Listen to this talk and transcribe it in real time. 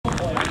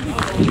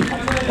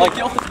Like,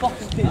 get off the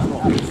fucking pitch,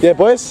 right? Yeah,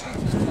 boys.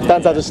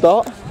 Dan's had to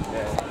start. And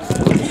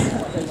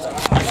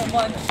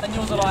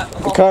yours are like...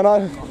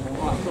 Kerno,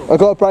 I've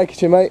got a break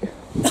at you, mate.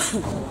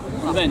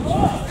 Bench.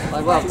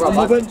 Like, Rob,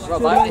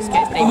 this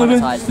gets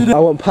demonetised. I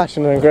want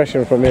passion and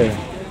aggression from you.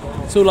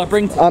 It's all I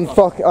bring to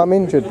I'm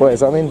injured,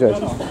 boys. I'm injured.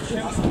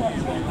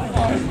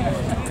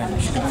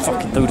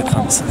 fucking do the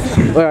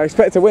cunts. Well, I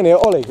expect to win here.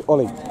 Ollie.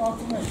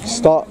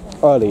 Start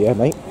early, yeah,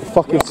 mate.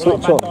 Fucking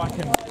switch on.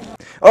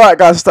 Alright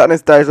guys, starting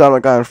this day's line, we're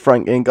going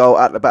Frank in goal.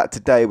 At the back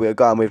today, we're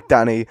going with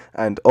Danny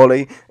and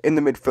Ollie. In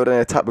the midfield and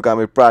attack, we're going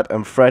with Brad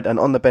and Fred. And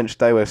on the bench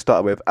today, we're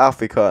starting with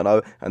Alfie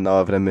Curtino and no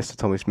other than Mr.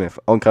 Tommy Smith.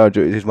 On camera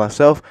duties is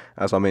myself,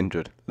 as I'm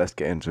injured. Let's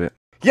get into it.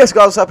 Yes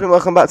guys, what's happening?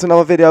 Welcome back to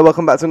another video,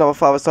 welcome back to another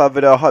five-a-side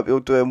video. I hope you're all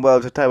doing well.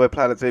 Today we're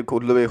playing a team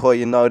called Louis Hoy.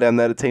 You know them,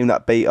 they're the team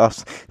that beat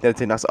us. They're the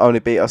team that's only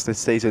beat us this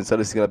season, so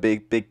this is going to be a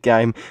big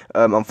game.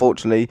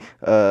 Unfortunately,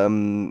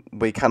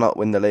 we cannot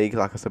win the league,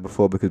 like I said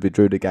before, because we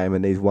drew the game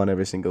and these won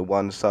every single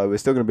one. So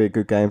it's still going to be a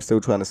good game, still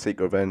trying to seek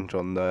revenge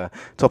on the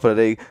top of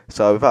the league.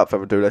 So without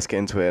further ado, let's get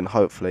into it and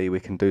hopefully we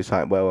can do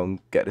something well and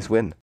get this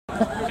win.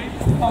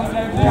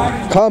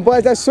 Come on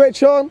boys, let's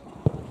switch on.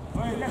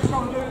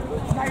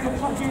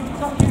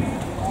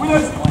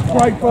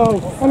 Great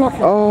ball.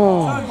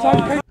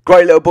 Oh.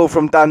 Great little ball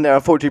from Dan there.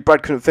 Unfortunately,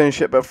 Brad couldn't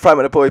finish it, but Frank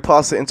with the ball, he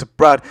passed it into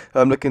Brad,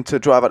 looking to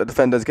drive out the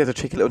defenders, gets a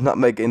cheeky little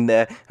nutmeg in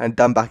there, and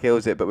Dan back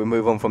heels it, but we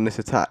move on from this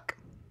attack.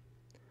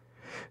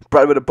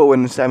 Brad with the ball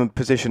in the same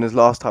position as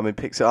last time. He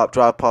picks it up,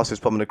 drive past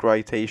his bottom of the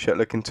grey t-shirt,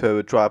 looking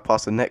to drive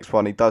past the next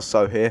one. He does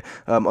so here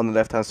on the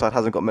left-hand side.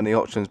 Hasn't got many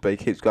options, but he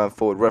keeps going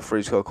forward.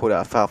 Referee's got to call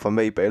out a foul for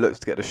me, but he looks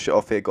to get the shot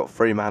off here. Got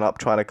three man up,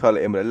 trying to curl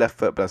it in with a left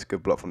foot, but that's a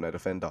good block from their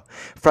defender.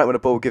 Frank with the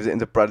ball gives it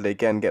into Bradley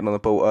again, getting on the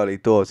ball early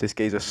doors. This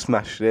geezer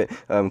smashed it,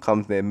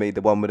 comes near me, the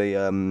one with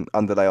the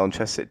underlay on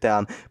chest sit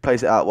down,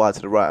 plays it out wide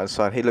to the right-hand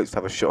side. He looks to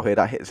have a shot here.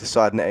 That hits the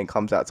side net and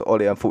comes out to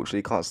Ollie. Unfortunately,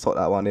 he can't stop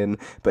that one in,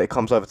 but it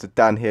comes over to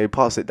Dan here. He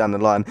passes it down the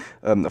line.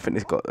 I think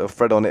he's got a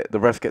Fred on it. The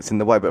ref gets in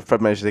the way, but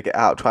Fred manages to get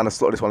out, trying to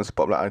slot this one in the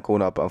spot right hand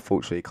corner, but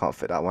unfortunately he can't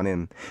fit that one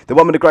in. The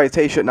one with the grey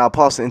t-shirt now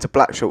passing into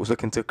black shorts,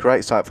 looking to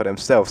create something for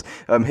themselves.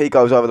 He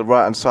goes over the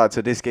right hand side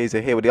to this geezer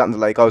here with the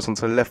underlay, goes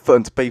onto the left foot,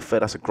 and to be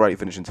fair, that's a great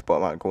finish into the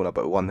bottom right hand corner,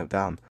 but 1-0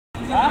 down.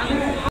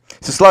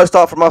 It's a slow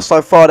start from us so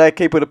far there.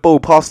 Keeper with the ball,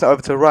 passing it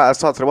over to the right hand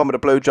side to the one with the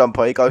blue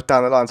jumper. He goes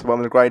down the line to the one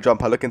with the grey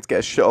jumper, looking to get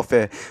a shot off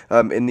here.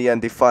 In the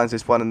end, he finds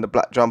this one in the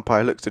black jumper.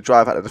 He looks to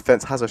drive out the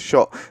defence, has a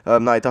shot.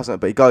 No, he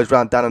doesn't, but he goes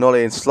round Dan and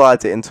Ollie and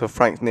slides it into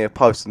Frank's near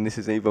post, and this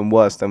is even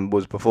worse than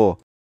was before.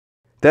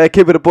 There,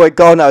 keep with the boy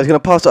goal now. He's going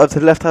to pass it over to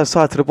the left-hand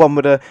side to the one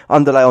with the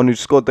underlay on who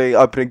scored the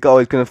opening goal.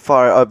 He's going to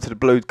fire it over to the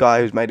blue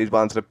guy who's made his way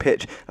onto the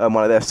pitch.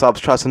 One of their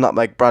subs tries to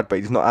nutmeg Brad, but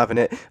he's not having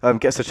it.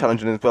 Gets the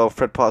challenge in as well.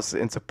 Fred passes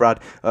it into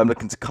Brad,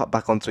 looking to cut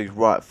back onto his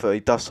right foot.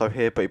 He does so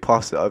here, but he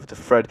passes it over to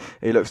Fred.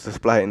 He looks to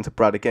display it into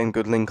Brad again.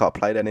 Good link-up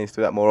play. There needs to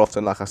do that more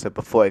often. Like I said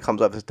before, he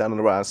comes over to down on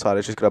the right-hand side.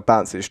 He's just going to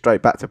bounce it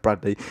straight back to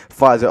Bradley.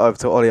 Fires it over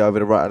to Ollie over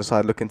the right-hand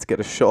side, looking to get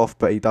a shot off,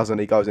 but he doesn't.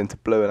 He goes into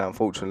blue, and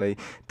unfortunately,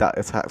 that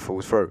attack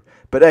falls through.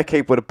 But their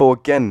keeper with the ball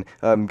again,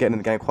 getting in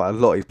the game quite a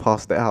lot. He's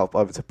passed it out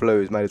over to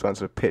blue. He's made his way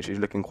onto the pitch. He's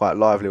looking quite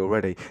lively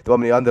already. The one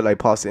with the underlay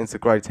passes it into the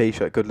grey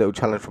t-shirt. Good little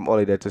challenge from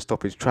Ollie there to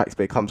stop his tracks,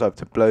 but he comes over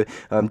to blue.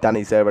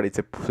 Danny's there ready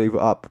to move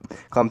it up.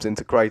 Comes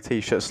into grey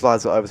t-shirt,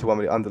 slides it over to one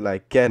with the underlay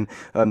again.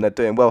 They're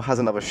doing well. Has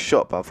another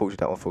shot, but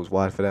unfortunately that one falls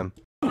wide for them.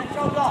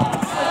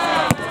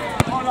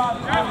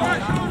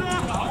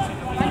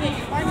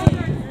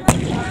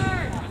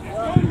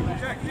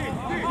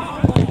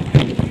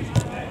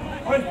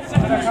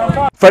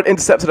 Fred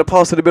intercepted a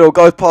pass to the middle,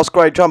 goes past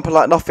Gray, jumper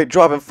like nothing,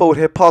 driving forward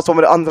here, past one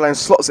with the underlay and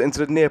slots it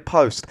into the near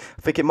post.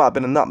 I think it might have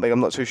been a nutmeg, I'm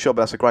not too sure,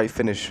 but that's a great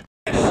finish.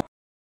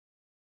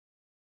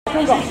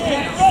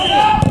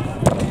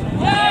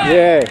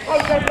 Yeah.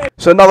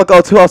 So another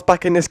goal to us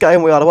back in this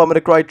game. We are the one with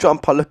the grey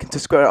jumper looking to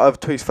square it over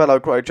to his fellow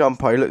grey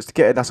jumper. He looks to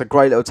get it. That's a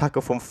great little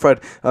tackle from Fred.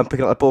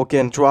 Picking up the ball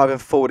again, driving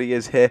forward he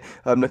is here.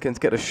 Looking to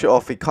get a shot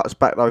off. He cuts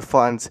back though,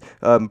 finds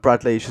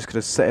Bradley. He's just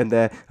going to sit in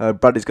there.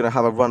 Bradley's going to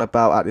have a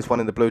runabout at this one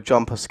in the blue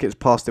jumper. Skips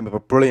past him with a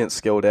brilliant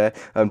skill there.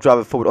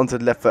 Driving forward onto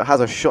the left foot. Has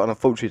a shot, and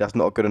unfortunately that's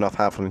not a good enough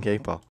hand from the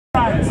keeper.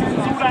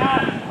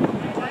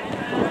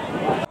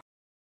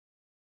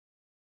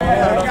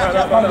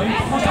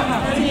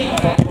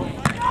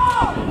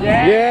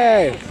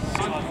 Yeah.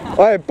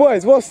 Alright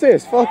boys, what's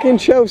this? Fucking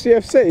Chelsea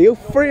FC. All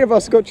three of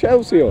us got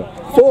Chelsea on.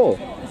 4.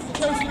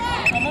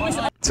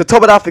 So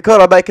Tom and Alfie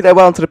Curtino making their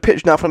way onto the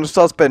pitch now from the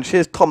subs bench.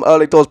 Here's Tom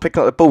early doors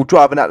picking up the ball,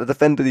 driving out the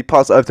defender. He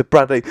passes it over to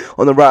Bradley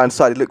on the right hand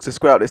side. He looks to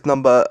square out this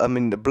number,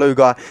 the blue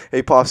guy.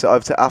 He passes it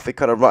over to Alfie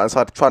Curtino on the right hand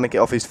side, trying to get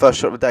off his first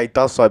shot of the day. He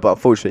does so, but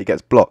unfortunately he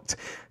gets blocked.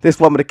 This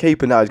one with the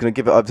keeper now is going to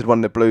give it over to the one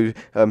in the blue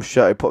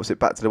shirt. He pops it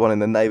back to the one in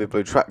the navy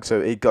blue track.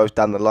 So he goes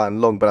down the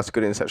line long, but that's a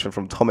good interception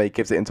from Tommy. He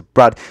gives it into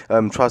Brad.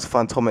 Tries to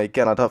find Tommy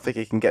again. I don't think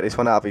he can get this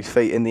one out of his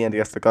feet. In the end, he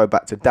has to go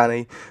back to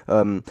Danny.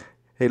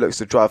 He looks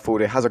to drive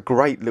forward. He has a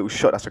great little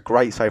shot. That's a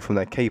great save from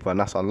their keeper, and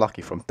that's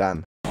unlucky from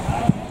Dan.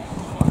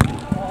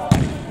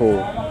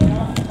 Oh.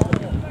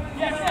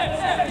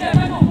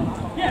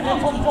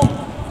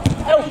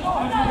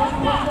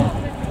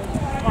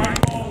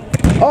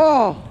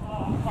 Oh!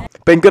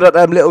 Been good at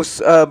them little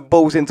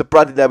balls into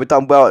Bradley there. We've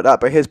done well at that,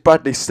 but here's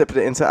Bradley slipping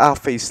it into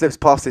Alfie. Slips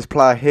past this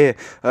player here,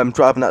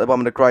 driving at the one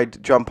with the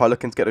grade jumper,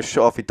 looking to get a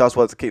shot off. He does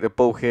well to keep the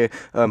ball here,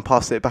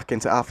 passes it back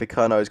into Alfie.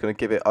 Kerno is going to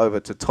give it over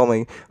to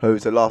Tommy,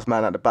 who's the last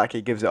man at the back.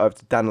 He gives it over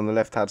to Dan on the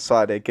left-hand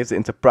side here, gives it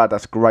into Brad.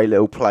 That's a great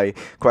little play,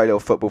 great little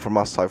football from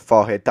us so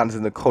far here. Dan's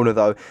in the corner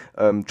though,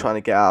 trying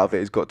to get out of it.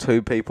 He's got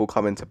two people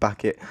coming to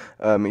back it.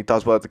 He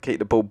does well to keep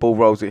the ball. Ball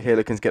rolls it here,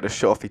 looking to get a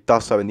shot off. He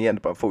does so in the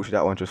end, but unfortunately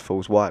that one just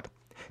falls wide.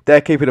 They're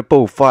keeping the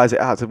ball, fires it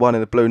out to one in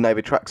the blue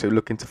navy tracksuit,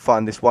 looking to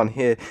find this one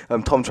here.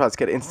 Tom tries to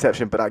get an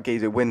interception, but that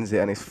geezer wins it,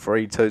 and it's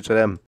 3-2 to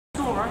them.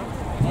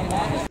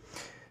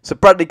 So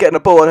Bradley getting the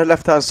ball on the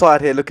left-hand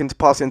side here, looking to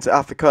pass into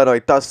Alfie Kerno.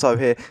 He does so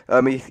here.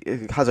 He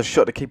has a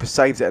shot, the keeper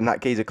saves it, and that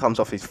geezer comes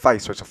off his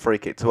face, so it's a free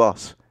kick to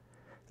us.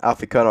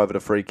 Alfie Kerno over the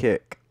free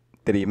kick.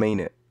 Did he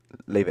mean it?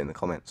 Leave it in the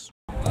comments.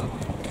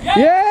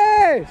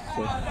 Yes!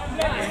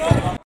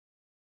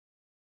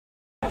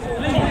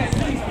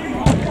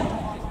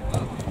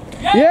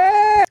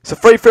 Yeah! So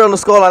 3-3 on the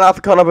scoreline.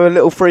 Alfie Kerno with a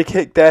little free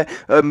kick there.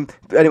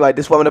 Anyway,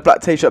 this one with a black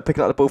t-shirt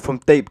picking up the ball from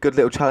deep. Good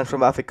little challenge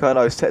from Alfie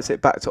Kerno. Sets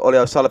it back to Ollie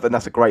O'Sullivan.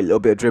 That's a great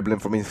little bit of dribbling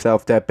from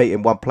himself there.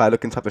 Beating one player,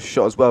 looking to have a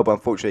shot as well, but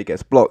unfortunately he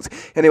gets blocked.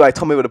 Anyway,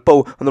 Tommy with the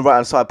ball on the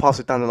right-hand side.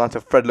 Passes it down the line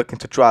to Fred, looking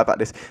to drive at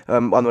this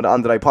one with the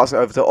underlay. Passes it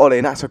over to Ollie,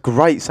 and that's a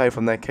great save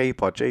from their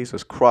keeper.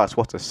 Jesus Christ,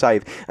 what a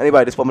save.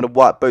 Anyway, this one with the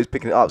white boots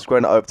picking it up,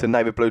 squaring it over to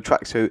navy blue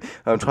tracksuit.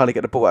 Trying to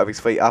get the ball out of his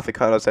feet. Alfie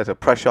Kerno's there to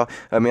pressure.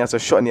 He has a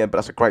shot in the end, but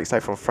that's a great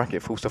save from Frank.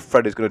 It falls to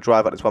Fred, who's going to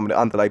drive at this one with the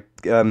underlay.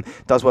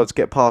 Does well to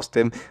get past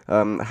him.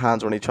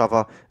 Hands are on each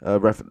other.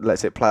 Ref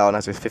lets it play on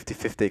as it's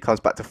 50-50. Comes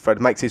back to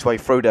Fred. Makes his way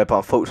through there, but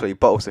unfortunately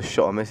bottles the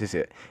shot and misses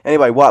it.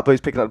 Anyway, White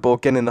Boo's picking up the ball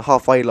again in the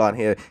halfway line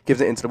here.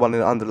 Gives it into the one in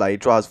the underlay.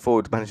 Drives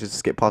forward. Manages to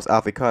skip past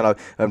Alfie Kerno.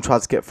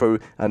 Tries to get through.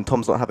 And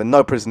Tom's not having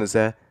no prisoners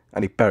there.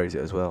 And he buries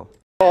it as well.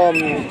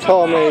 Tommy.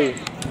 Tom,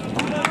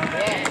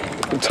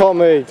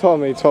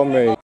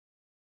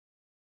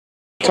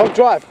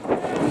 drive.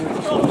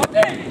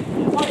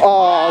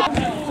 Oh.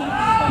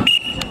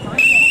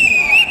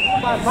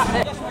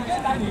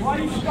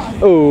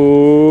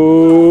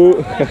 Ooh.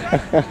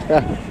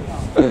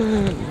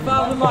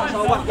 1,000 likes,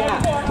 I'll whack it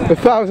out.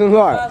 1,000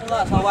 likes? 1,000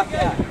 likes, I'll whack it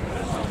out.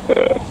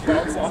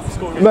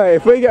 Mate,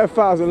 if we get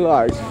 1,000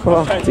 likes,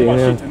 fucking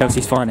hell.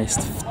 Chelsea's finest.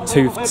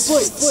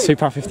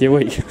 £2.50 a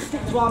week.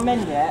 To our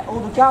men, yeah, all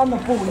the guy on the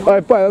ball.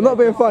 Alright, boy, I'm not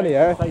being funny,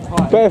 yeah?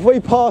 But if we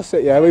pass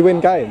it, yeah, we win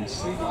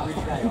games.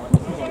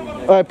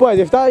 Alright, boys,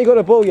 if they ain't got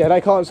the ball, yeah,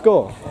 they can't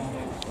score.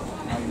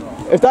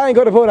 If they ain't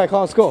got the ball, they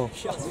can't score.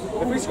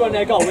 If we score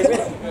their goal, we win.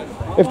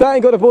 If they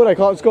ain't got the ball, they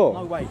can't score.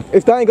 No way.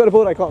 If they ain't got the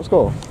ball, they can't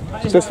score.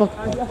 So let's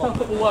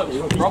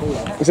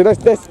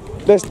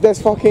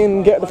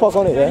fucking get the fuck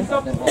on it, yeah?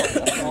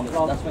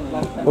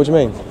 What do you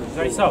mean? Is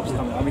there any subs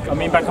coming? I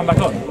mean, come back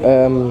on.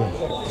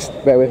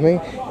 Just bear with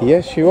me.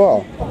 Yes, you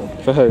are.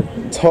 For who?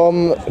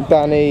 Tom,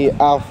 Danny,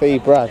 Alfie,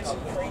 Brad.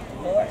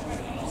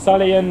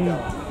 Sully and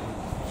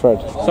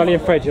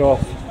Fred, you're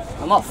off.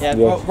 I'm off. Yeah,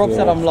 Rob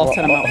said I'm lost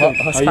and I'm out.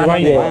 Are you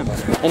raining?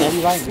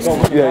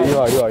 Yeah, you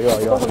are.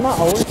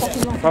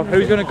 Well,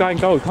 who's going to go in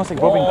goal? You can't say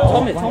Robin.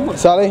 Tom.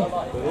 Sally,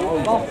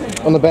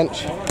 on the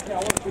bench.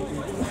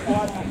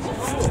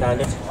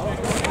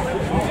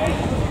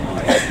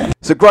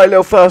 It's a great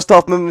little first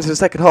half movement to the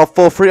second half.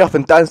 4-3 up,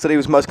 and Dan said he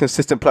was the most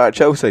consistent player at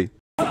Chelsea.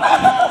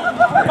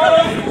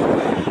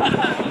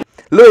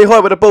 Louis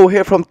Hoy with the ball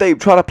here from deep,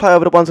 trying to play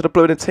over the ones with the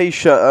blue in the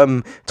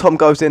t-shirt. Tom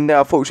goes in there.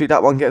 Unfortunately,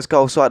 that one gets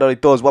goal side. Only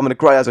does. One with the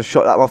grey has a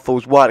shot. That one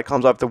falls wide. It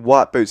comes over to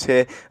White Boots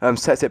here.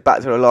 Sets it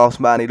back to the last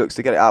man. He looks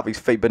to get it out of his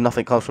feet, but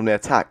nothing comes from the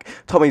attack.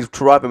 Tommy's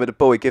driving with the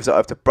ball. He gives it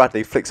over to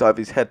Bradley. Flicks it over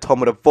his head.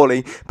 Tom with a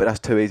volley, but that's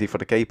too easy for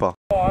the keeper.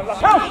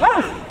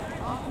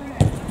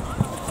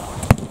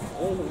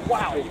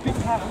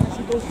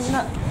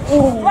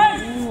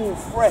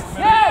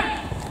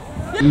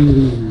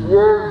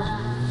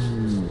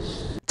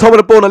 Tom with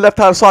the ball on the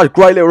left-hand side.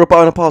 Great little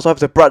Rabona pass over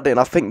to Bradley, and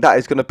I think that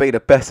is going to be the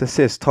best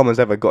assist Tom has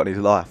ever got in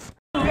his life.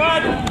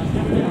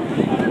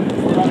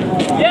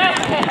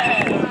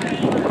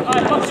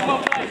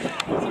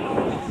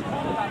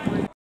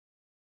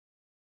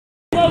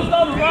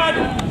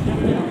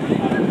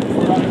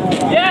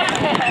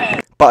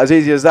 But as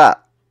easy as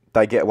that,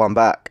 they get one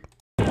back.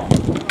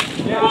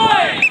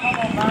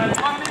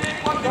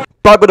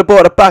 Brad with the ball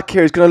at the back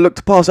here. He's going to look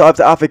to pass it over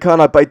to Alfie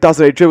Kerno, but he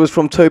doesn't. He dribbles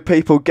from two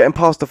people, getting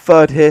past the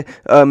third here,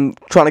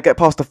 trying to get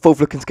past the fourth,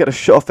 looking to get a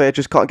shot off here,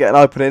 just can't get an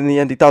opening. In the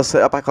end, he does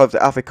set it back over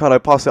to Alfie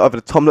Kerno, pass it over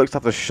to Tom, looks to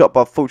have a shot, but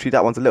unfortunately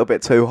that one's a little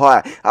bit too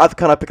high. Alfie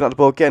Kerno picking up the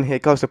ball again here,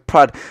 goes to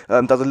Brad,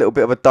 does a little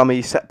bit of a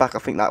dummy setback. I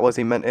think that was,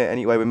 he meant it.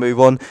 Anyway, we move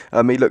on.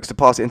 He looks to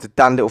pass it into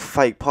Dan, little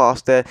fake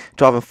pass there,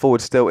 driving forward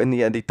still. In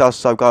the end, he does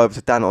so, go over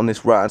to Dan on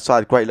this right hand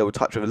side, great little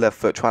touch with the left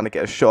foot, trying to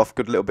get a shot off,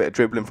 good little bit of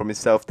dribbling from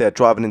himself there,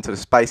 driving into the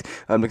space,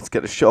 looking to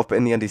get the shot off, but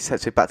in the end he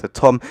sets it back to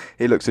Tom.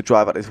 He looks to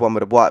drive at this one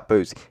with the White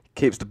Boots,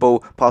 keeps the ball,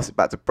 passes it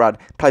back to Brad,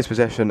 plays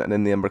possession, and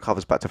in the end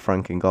recovers back to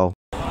Frank in goal.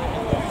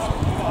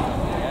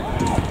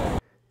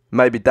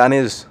 Maybe Dan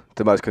is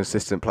the most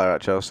consistent player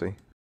at Chelsea.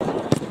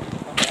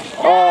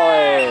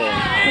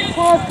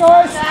 Oh,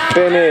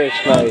 finish,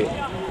 mate.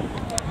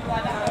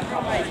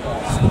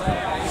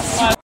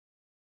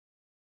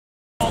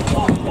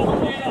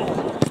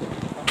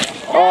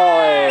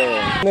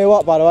 Oh, knew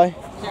what, by the way?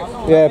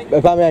 Yeah,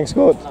 Aubameyang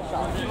scored.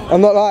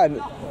 I'm not lying.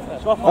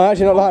 I'm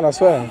actually not lying, I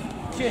swear.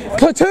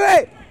 Put to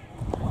it!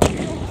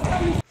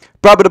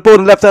 Brad with the ball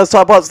on the left hand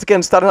side, once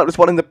again standing up, this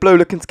one in the blue,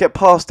 looking to get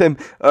past him.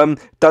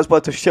 Does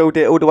well to shield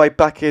it all the way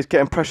back. He's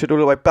getting pressured all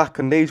the way back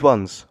on these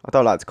ones. I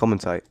don't like to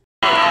commentate.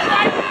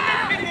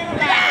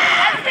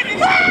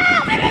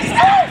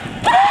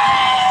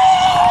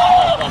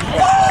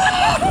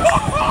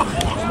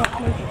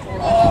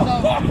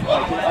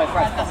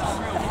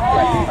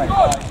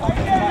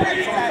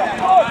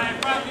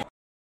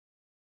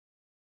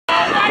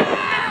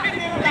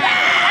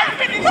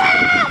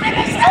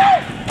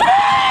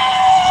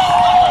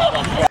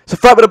 So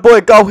Fred with the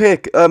boy goal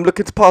here,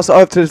 looking to pass it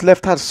over to his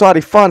left hand side.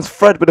 He finds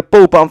Fred with the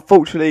ball, but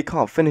unfortunately he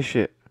can't finish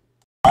it.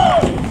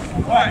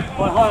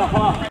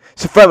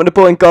 So Fred with the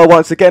ball in goal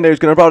once again. He's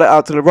going to roll it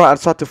out to the right hand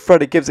side to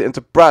Fred. He gives it into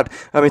Brad.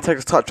 He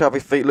takes a touch out of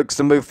his feet, looks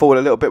to move forward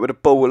a little bit with the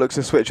ball, looks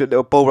to switch a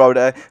little ball roll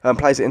there,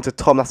 plays it into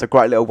Tom. That's a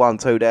great little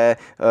 1-2 there.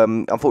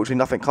 Unfortunately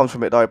nothing comes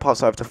from it though. He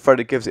passes over to Fred,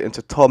 he gives it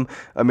into Tom.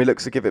 He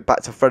looks to give it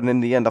back to Fred, and in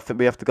the end I think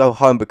we have to go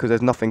home because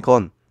there's nothing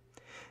on.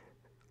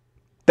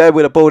 There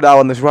with the ball now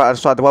on this right hand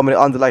side, the one with the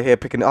underlay here,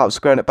 picking it up,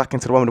 squaring it back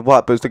into the one with the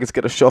white boots, looking to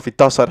get a shot off. He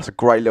does so. That's a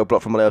great little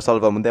block from Leo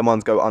Sullivan, and them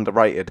ones go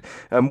underrated.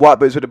 White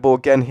boots with the ball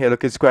again here,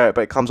 looking to square it,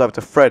 but it comes over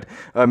to Fred,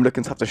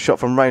 looking to have the shot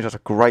from range. That's a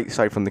great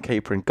save from the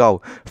keeper in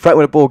goal. Fred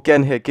with the ball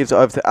again here, gives it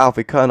over to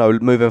Alfie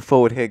Kerno, moving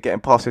forward here, getting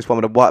past this one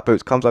with the white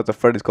boots, comes over to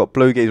Fred. He's got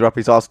blue geezer up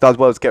his arse, does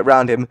well to get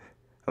round him,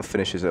 and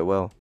finishes it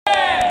well.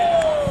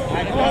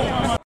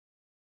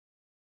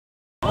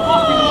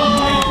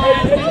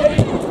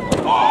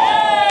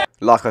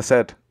 Like I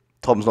said,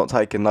 Tom's not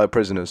taking no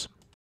prisoners.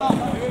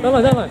 Don't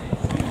lie.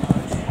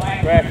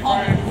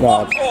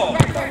 No.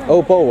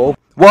 Oh, ball.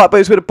 White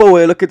boots with the ball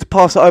here, looking to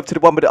pass it over to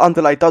the one with the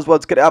underlay. Does well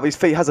to get it out of his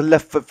feet, has a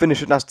left foot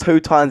finish, and that's 2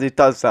 times he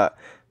does that.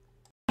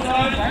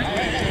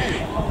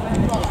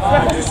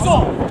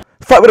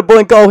 Fight with the ball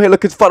in goal here,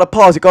 looking to fight a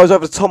pass. He goes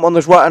over to Tom on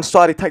his right hand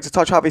side. He takes a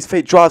touch out of his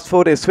feet, drives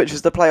forward here,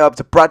 switches the play over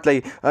to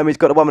Bradley. He's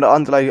got the one with the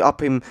underlay up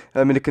him.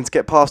 Looking to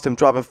get past him,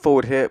 driving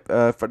forward here.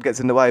 Fred gets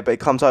in the way, but he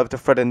comes over to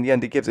Fred in the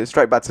end. He gives it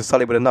straight back to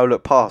Sully with a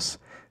no-look pass.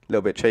 A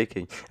little bit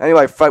cheeky.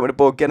 Anyway, Frank with the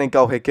ball, getting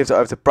goal here, gives it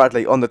over to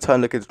Bradley on the turn,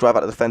 looking to drive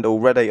out the defender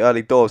already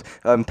early doors.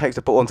 Takes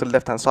the ball onto the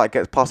left hand side,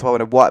 gets past the ball with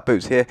the white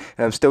boots here.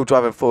 Still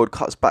driving forward,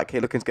 cuts back here,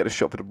 looking to get a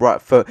shot with the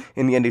right foot.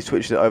 In the end, he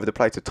switches it over the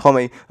play to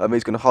Tommy.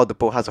 He's going to hold the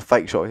ball, has a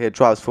fake shot here,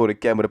 drives forward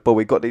again with the ball.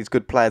 We've got these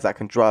good players that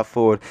can drive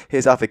forward.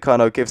 Here's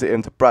Africano, gives it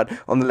in to Brad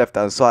on the left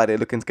hand side here,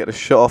 looking to get a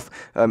shot off.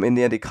 In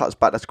the end, he cuts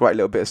back. That's a great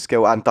little bit of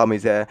skill and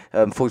dummies there.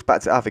 Falls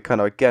back to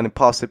Africano again and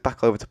passes it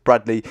back over to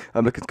Bradley.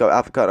 Looking to go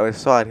Africano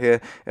inside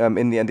here.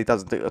 In the end, he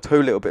doesn't do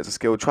two little bits of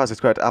skill, tries to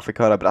square to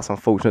Africano, but that's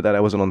unfortunate that I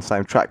wasn't on the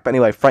same track. But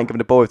anyway, Frank giving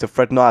the ball to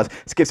Fred Nyers,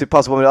 skips it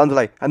past the one with the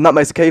underlay, and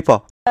nutmegs the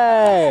keeper.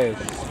 Hey.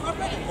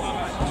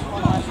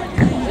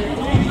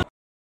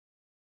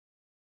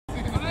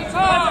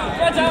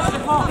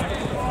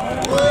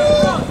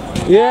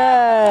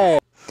 Yeah.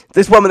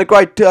 This one with a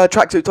great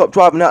tracksuit top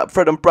driving out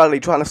Fred and Bradley,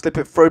 trying to slip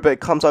it through, but it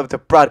comes over to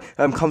Brad,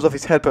 comes off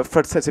his head, but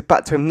Fred sets it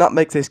back to him.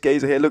 Nutmegs this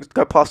geezer here, looks to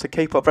go past the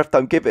keeper. Ref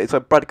don't give it,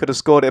 so Brad could have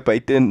scored it, but he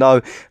didn't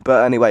know.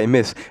 But anyway, he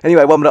missed.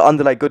 Anyway, one with the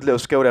underlay, good little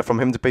skill there from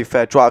him, to be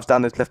fair. Drives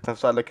down his left hand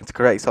side, looking to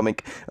create something.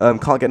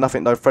 Can't get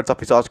nothing though. Fred's up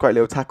his arse, great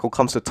little tackle.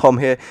 Comes to Tom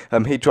here.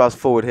 He drives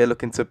forward here,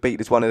 looking to beat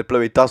this one in the blue.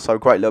 He does so,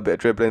 great little bit of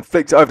dribbling.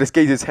 Flicks it over this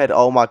geezer's head.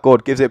 Oh my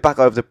god, gives it back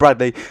over to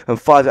Bradley and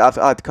fires it out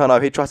to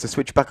Adkano. He tries to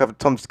switch back over to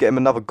Tom to get him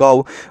another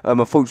goal.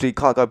 Unfortunately, he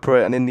can't go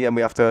through it. And in the end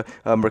we have to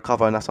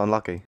recover, and that's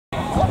unlucky.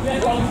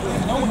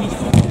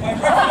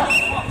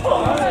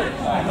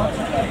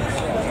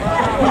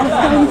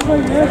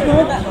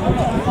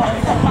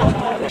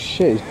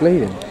 Shit, he's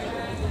bleeding.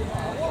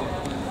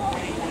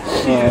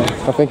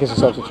 I think it's a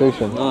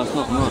substitution. No, it's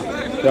not.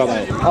 Yeah,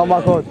 mate. Oh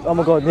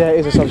my god, yeah, it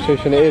is a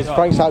substitution. It is.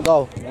 Frank's out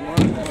goal.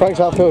 Frank's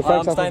outfield.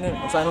 Frank's outfield.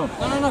 I'm staying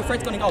on. No,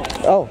 Fred's gonna go.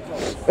 Oh.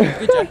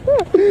 Good job.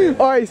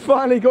 Oh, he's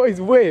finally got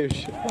his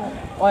wish.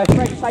 Alright,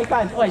 Fred, safe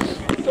hands. Oi,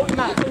 sort him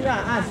out.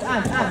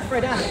 Hands,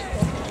 Fred,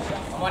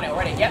 hands. I'm on it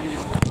already, yep.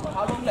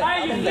 How long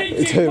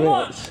left? 2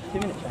 minutes. 2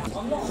 minutes.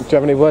 Do you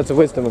have any words of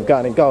wisdom of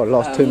getting in goal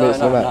last 2 minutes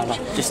of the match?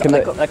 No. Just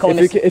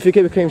if you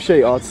keep a clean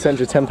sheet, I'll send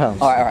you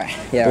 £10. Alright.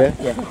 Yeah.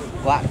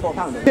 What?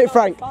 £4. Hit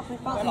Frank.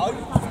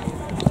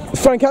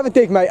 Frank, have a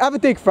dig, mate. Have a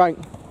dig, Frank.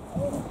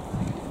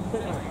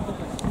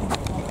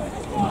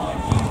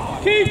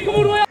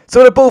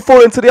 So the ball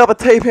falling to the other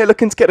team here,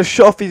 looking to get a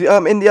shot off. He's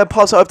in the end,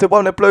 pass it over to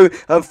one in blue.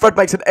 Fred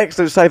makes an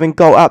excellent saving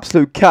goal,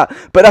 absolute cat.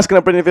 But that's going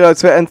to bring the video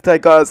to an end today,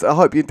 guys. I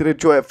hope you did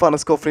enjoy it. Final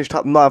score finished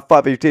up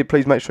 9-5. If you did,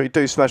 please make sure you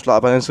do smash the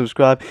like button and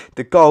subscribe.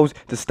 The goals,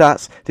 the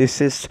stats, the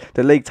assists,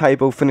 the league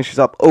table finishes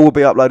up. All will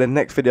be uploaded in the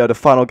next video, the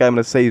final game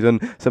of the season.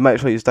 So make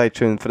sure you stay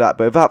tuned for that.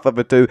 But without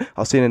further ado,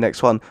 I'll see you in the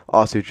next one.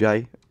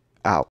 R2J,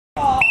 out.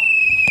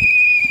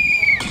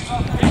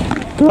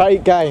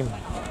 Great game.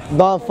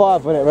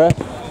 9-5, wasn't it, ref?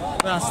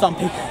 Well,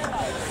 stumpy.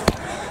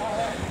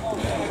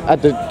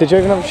 Did you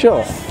even have a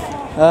shot?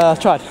 I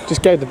tried.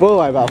 Just gave the ball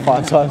away about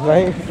 5 times,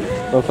 mate.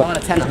 I want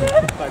a tenner.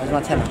 Where's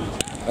my tenner?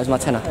 Where's my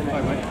tenner?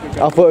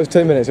 I thought it was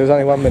 2 minutes, it was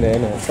only 1 minute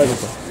in it.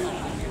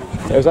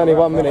 It was only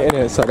 1 minute in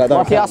it, so that don't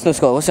What's the count. Arsenal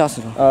score? What's the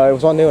Arsenal? It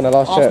was 1-0 in the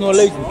last check. Arsenal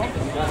losing.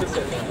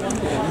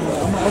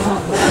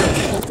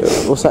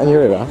 What's that in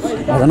your ear, Ralph?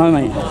 I don't know,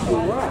 mate.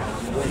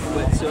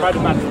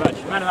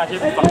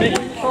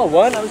 Oh,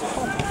 what?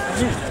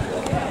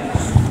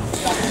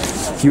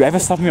 You ever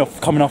stop me off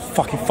coming off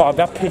fucking 5?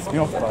 That pissed me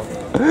off, bro.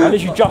 I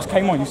literally just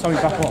came on, you saw me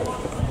back on.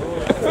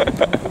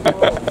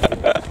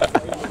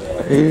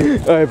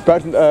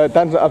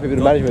 Dan's not happy with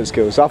the management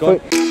skills, so I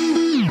think...